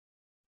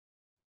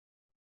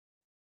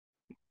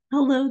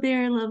Hello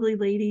there, lovely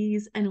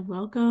ladies, and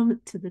welcome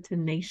to the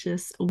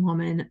Tenacious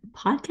Woman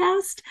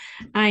podcast.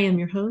 I am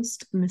your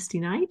host,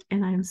 Misty Knight,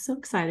 and I am so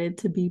excited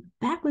to be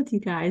back with you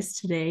guys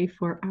today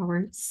for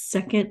our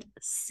second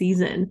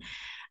season.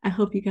 I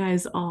hope you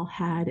guys all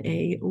had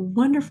a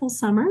wonderful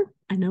summer.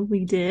 I know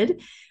we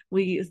did.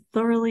 We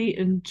thoroughly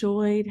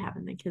enjoyed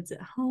having the kids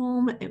at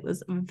home. It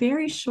was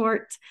very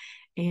short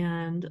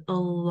and a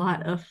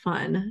lot of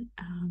fun.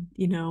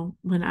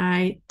 When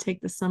I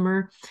take the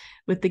summer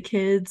with the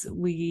kids,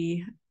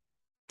 we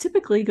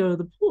typically go to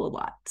the pool a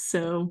lot.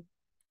 So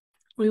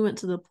we went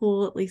to the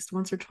pool at least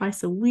once or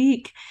twice a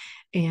week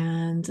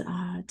and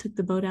took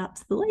the boat out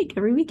to the lake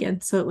every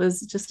weekend. So it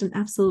was just an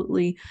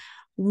absolutely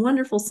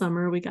wonderful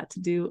summer. We got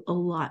to do a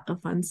lot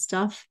of fun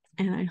stuff,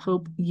 and I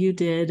hope you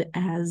did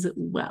as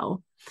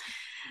well.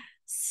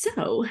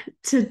 So,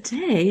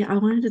 today I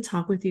wanted to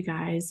talk with you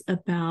guys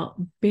about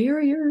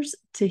barriers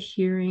to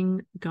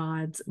hearing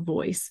God's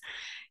voice.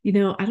 I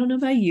don't know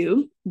about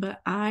you,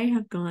 but I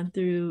have gone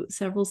through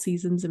several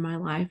seasons in my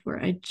life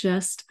where I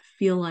just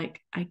feel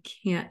like I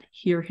can't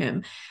hear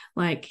him.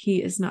 Like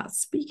he is not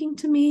speaking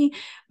to me.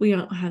 We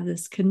don't have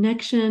this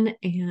connection,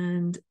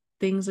 and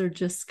things are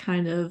just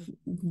kind of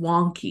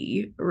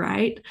wonky,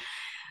 right?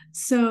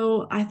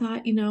 So, I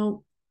thought,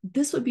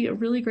 this would be a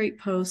really great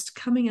post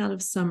coming out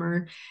of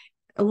summer.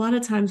 A lot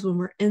of times when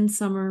we're in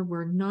summer,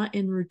 we're not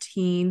in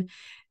routine.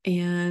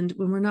 And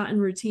when we're not in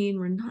routine,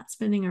 we're not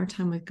spending our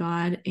time with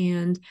God.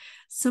 And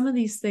some of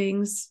these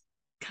things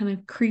kind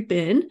of creep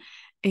in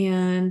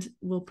and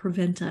will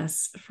prevent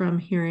us from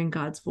hearing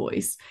God's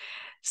voice.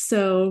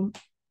 So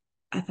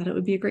I thought it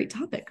would be a great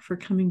topic for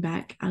coming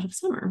back out of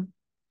summer.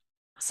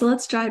 So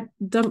let's jump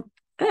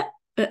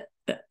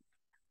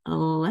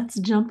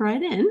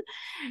right in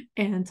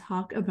and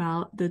talk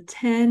about the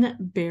 10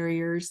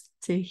 barriers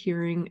to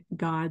hearing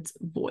God's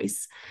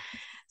voice.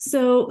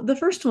 So, the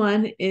first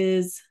one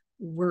is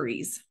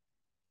worries.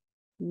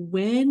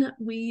 When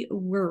we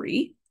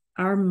worry,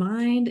 our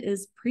mind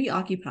is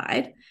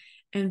preoccupied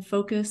and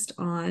focused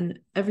on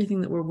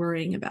everything that we're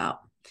worrying about.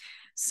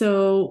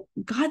 So,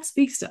 God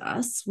speaks to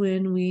us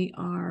when we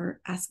are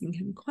asking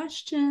Him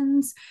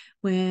questions,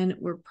 when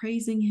we're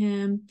praising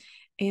Him,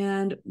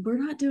 and we're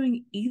not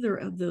doing either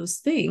of those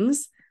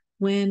things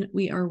when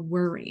we are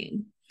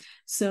worrying.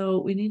 So,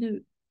 we need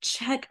to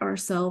check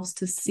ourselves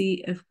to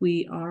see if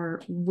we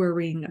are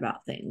worrying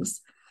about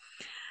things.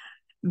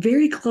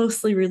 Very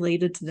closely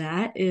related to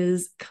that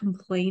is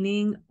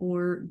complaining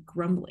or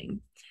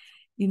grumbling.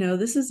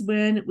 This is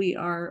when we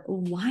are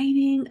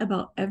whining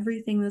about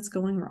everything that's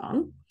going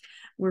wrong.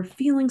 We're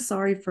feeling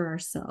sorry for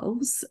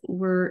ourselves.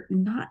 We're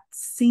not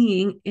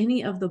seeing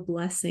any of the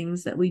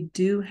blessings that we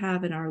do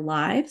have in our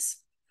lives.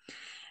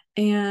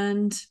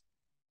 And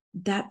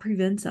that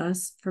prevents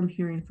us from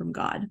hearing from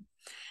God.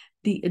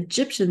 The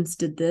Egyptians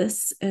did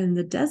this in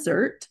the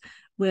desert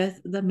with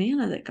the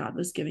manna that God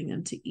was giving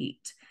them to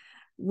eat.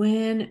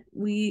 When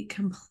we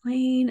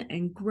complain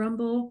and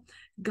grumble,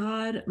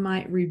 God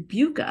might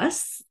rebuke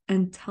us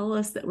and tell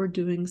us that we're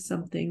doing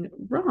something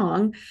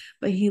wrong,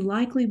 but He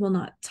likely will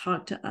not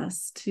talk to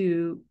us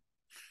to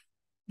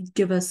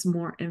give us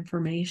more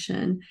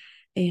information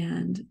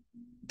and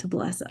to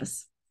bless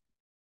us.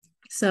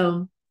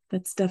 So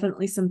that's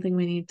definitely something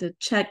we need to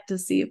check to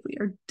see if we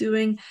are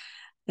doing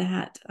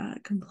that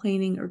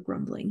complaining or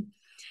grumbling.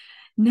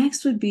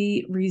 Next would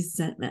be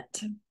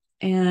resentment.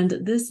 And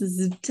this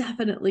is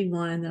definitely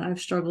one that I've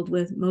struggled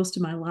with most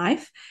of my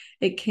life.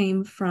 It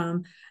came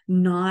from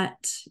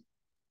not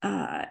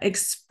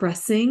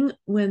expressing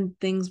when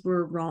things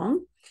were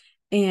wrong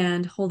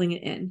and holding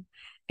it in.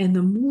 And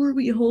the more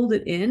we hold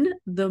it in,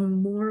 the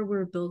more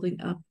we're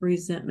building up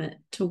resentment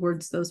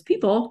towards those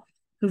people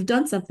who've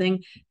done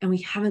something and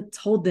we haven't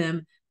told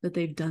them that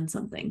they've done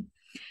something.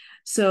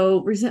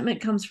 So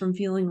resentment comes from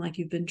feeling like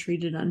you've been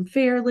treated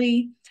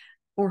unfairly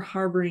or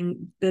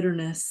harboring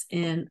bitterness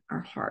in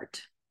our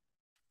heart.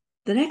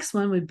 The next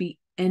one would be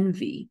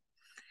envy.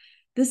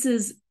 This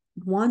is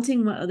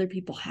wanting what other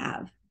people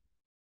have,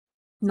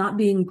 not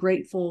being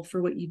grateful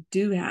for what you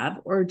do have,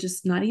 or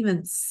just not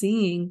even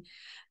seeing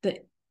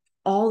that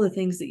all the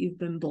things that you've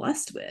been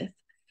blessed with.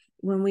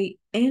 When we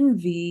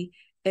envy,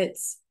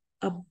 it's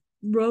a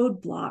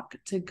roadblock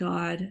to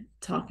God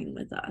talking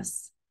with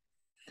us.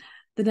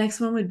 The next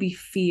one would be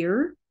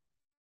fear.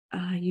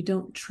 You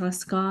don't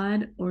trust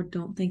God or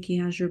don't think He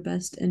has your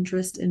best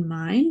interest in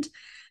mind.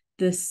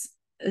 This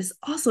is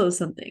also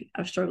something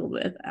I've struggled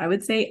with. I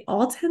would say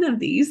all 10 of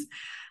these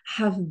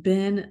have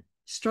been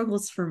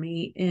struggles for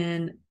me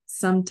in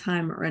some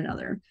time or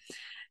another,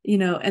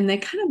 and they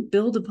kind of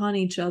build upon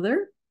each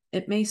other.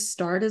 It may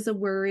start as a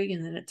worry,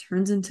 and then it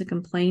turns into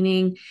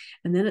complaining,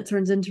 and then it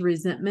turns into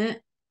resentment.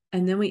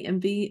 And then we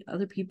envy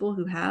other people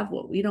who have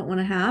what we don't want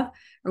to have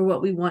or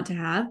what we want to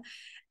have.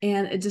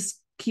 And it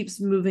just keeps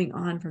moving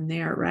on from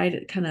there, right?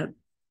 It kind of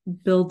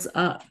builds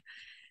up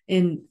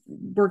and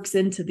works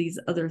into these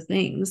other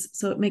things.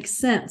 So it makes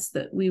sense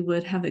that we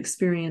would have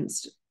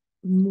experienced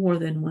more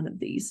than one of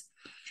these.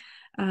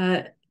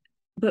 But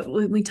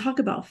when we talk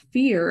about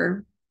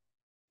fear,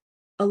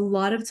 a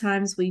lot of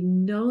times we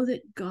know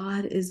that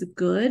God is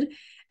good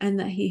and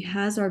that he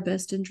has our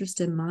best interest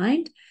in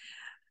mind.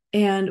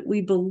 And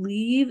we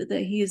believe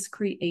that he has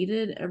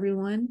created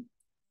everyone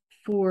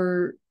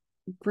for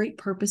great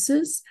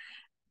purposes,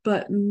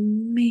 but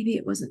maybe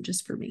it wasn't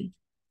just for me.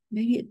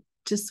 Maybe it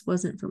just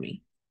wasn't for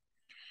me.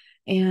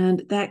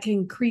 And that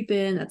can creep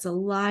in. That's a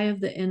lie of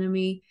the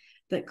enemy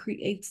that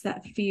creates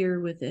that fear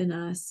within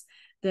us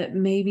that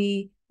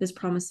maybe his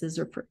promises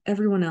are for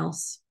everyone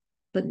else,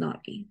 but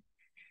not me.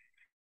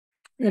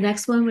 The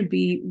next one would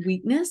be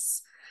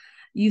weakness.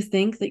 You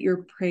think that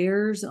your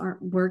prayers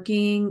aren't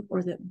working,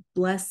 or that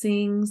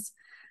blessings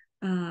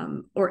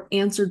or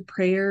answered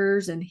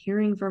prayers and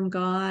hearing from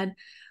God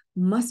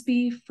must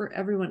be for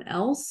everyone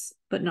else,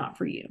 but not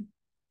for you.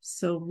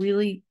 So,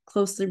 really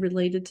closely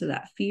related to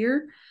that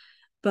fear,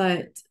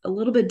 but a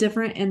little bit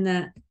different in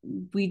that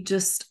we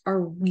just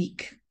are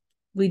weak.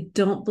 We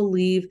don't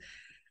believe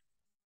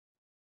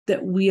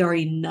that we are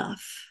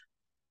enough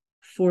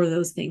for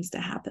those things to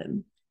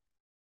happen.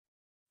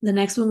 The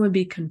next one would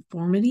be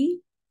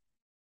conformity.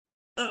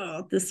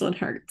 Oh, this one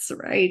hurts,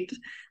 right?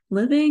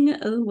 Living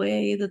the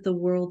way that the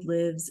world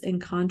lives in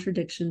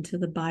contradiction to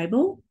the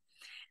Bible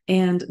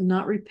and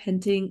not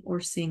repenting or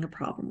seeing a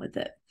problem with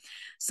it.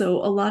 So,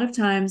 a lot of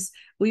times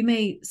we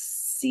may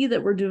see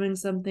that we're doing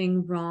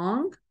something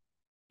wrong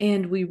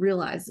and we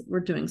realize that we're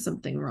doing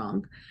something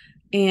wrong.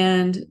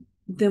 And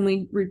then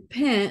we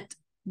repent,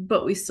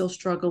 but we still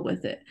struggle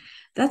with it.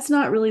 That's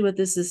not really what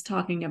this is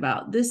talking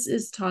about. This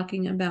is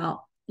talking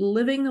about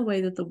living the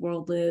way that the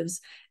world lives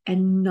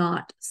and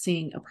not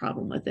seeing a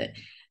problem with it.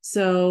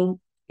 So,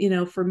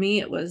 for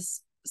me, it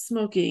was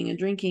smoking and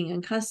drinking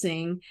and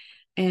cussing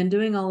and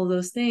doing all of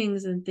those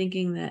things and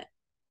thinking that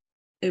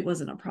it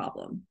wasn't a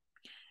problem.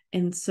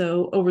 And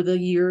so over the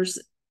years,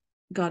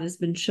 God has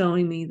been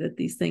showing me that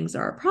these things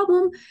are a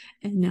problem,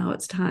 and now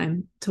it's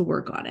time to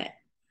work on it.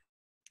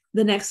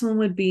 The next one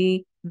would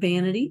be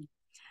vanity,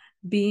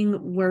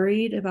 being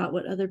worried about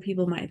what other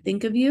people might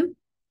think of you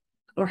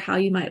or how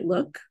you might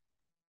look.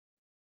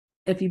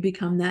 If you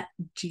become that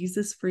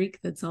Jesus freak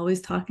that's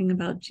always talking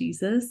about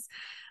Jesus,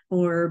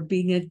 or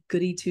being a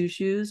goody two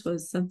shoes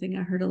was something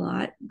I heard a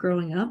lot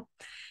growing up.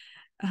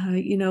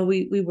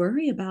 We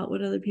worry about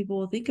what other people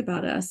will think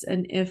about us.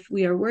 And if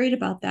we are worried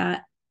about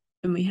that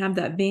and we have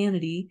that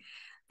vanity,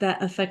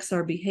 that affects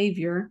our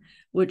behavior,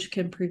 which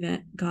can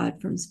prevent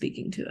God from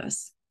speaking to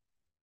us.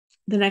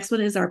 The next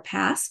one is our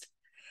past.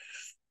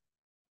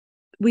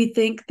 We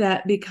think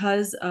that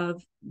because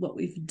of what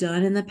we've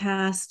done in the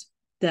past,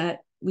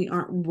 that we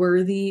aren't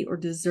worthy or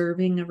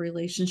deserving of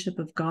relationship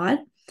of God.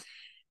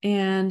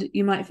 And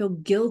you might feel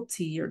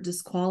guilty or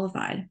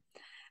disqualified.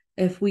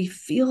 If we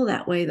feel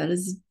that way, that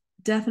is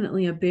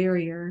definitely a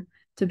barrier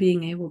to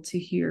being able to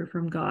hear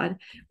from God.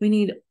 We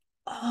need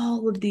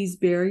all of these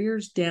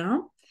barriers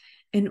down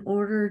in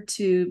order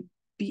to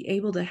be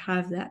able to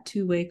have that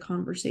two-way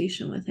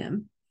conversation with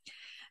him.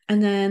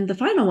 And then the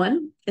final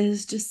one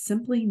is just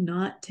simply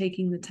not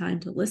taking the time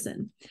to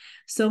listen.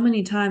 So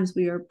many times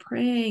we are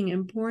praying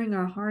and pouring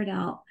our heart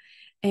out,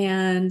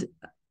 and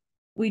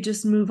we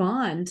just move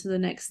on to the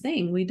next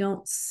thing. We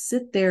don't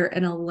sit there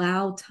and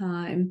allow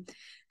time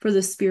for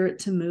the Spirit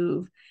to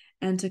move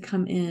and to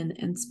come in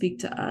and speak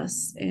to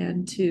us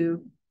and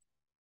to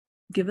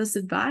give us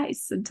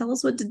advice and tell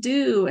us what to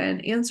do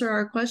and answer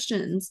our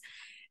questions.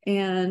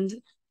 And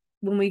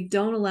when we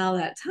don't allow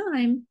that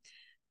time,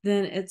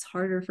 then it's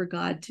harder for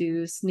God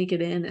to sneak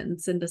it in and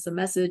send us a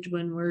message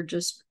when we're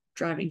just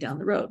driving down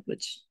the road,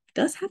 which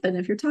does happen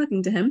if you're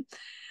talking to him.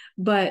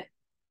 But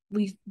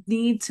we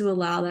need to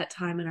allow that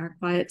time in our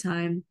quiet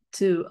time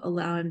to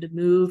allow him to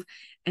move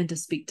and to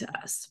speak to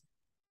us.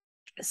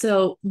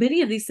 So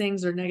many of these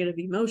things are negative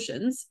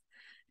emotions,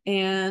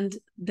 and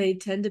they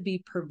tend to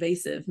be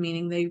pervasive,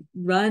 meaning they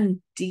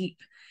run deep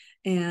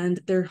and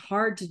they're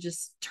hard to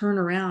just turn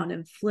around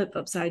and flip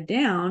upside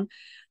down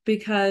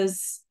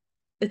because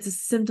it's a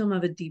symptom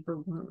of a deeper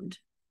wound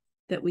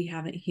that we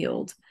haven't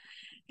healed.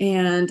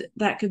 And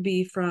that could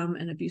be from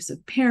an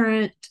abusive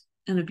parent,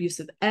 an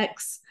abusive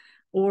ex,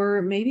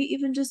 or maybe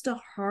even just a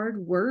harsh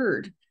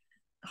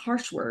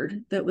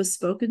word that was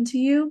spoken to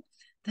you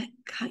that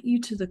cut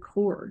you to the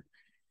core.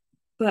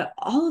 But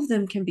all of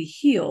them can be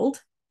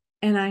healed.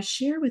 And I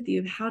share with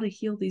you how to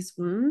heal these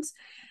wounds,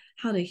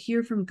 how to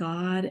hear from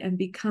God and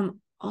become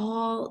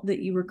all that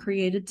you were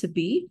created to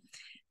be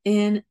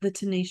in the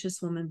Tenacious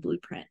Woman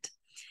Blueprint.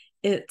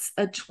 It's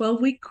a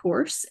 12-week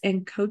course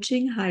and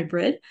coaching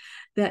hybrid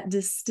that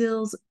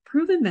distills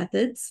proven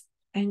methods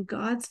and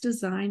God's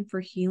design for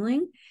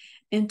healing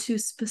into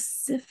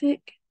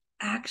specific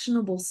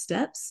actionable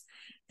steps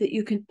that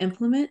you can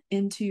implement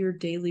into your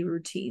daily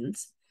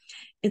routines.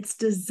 It's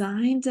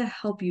designed to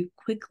help you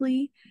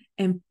quickly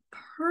and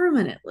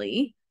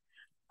permanently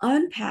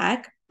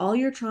unpack all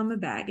your trauma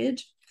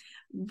baggage,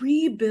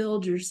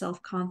 rebuild your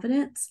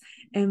self-confidence,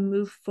 and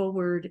move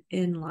forward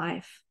in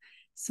life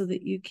so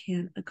that you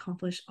can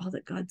accomplish all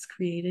that God's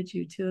created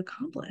you to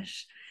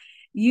accomplish.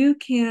 You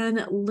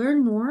can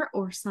learn more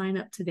or sign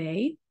up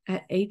today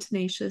at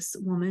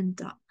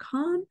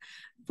atenaciouswoman.com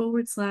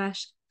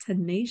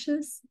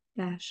tenacious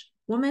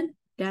woman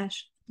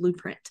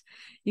blueprint.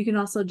 You can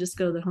also just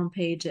go to the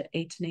homepage at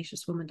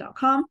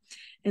atenaciouswoman.com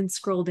and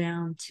scroll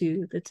down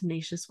to the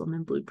Tenacious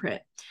Woman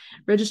Blueprint.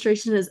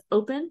 Registration is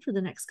open for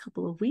the next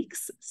couple of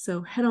weeks,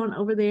 so head on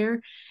over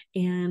there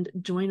and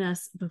join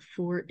us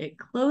before it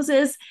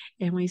closes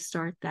and we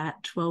start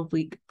that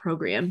 12-week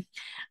program.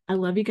 I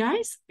love you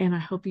guys, and I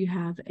hope you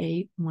have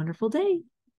a wonderful day.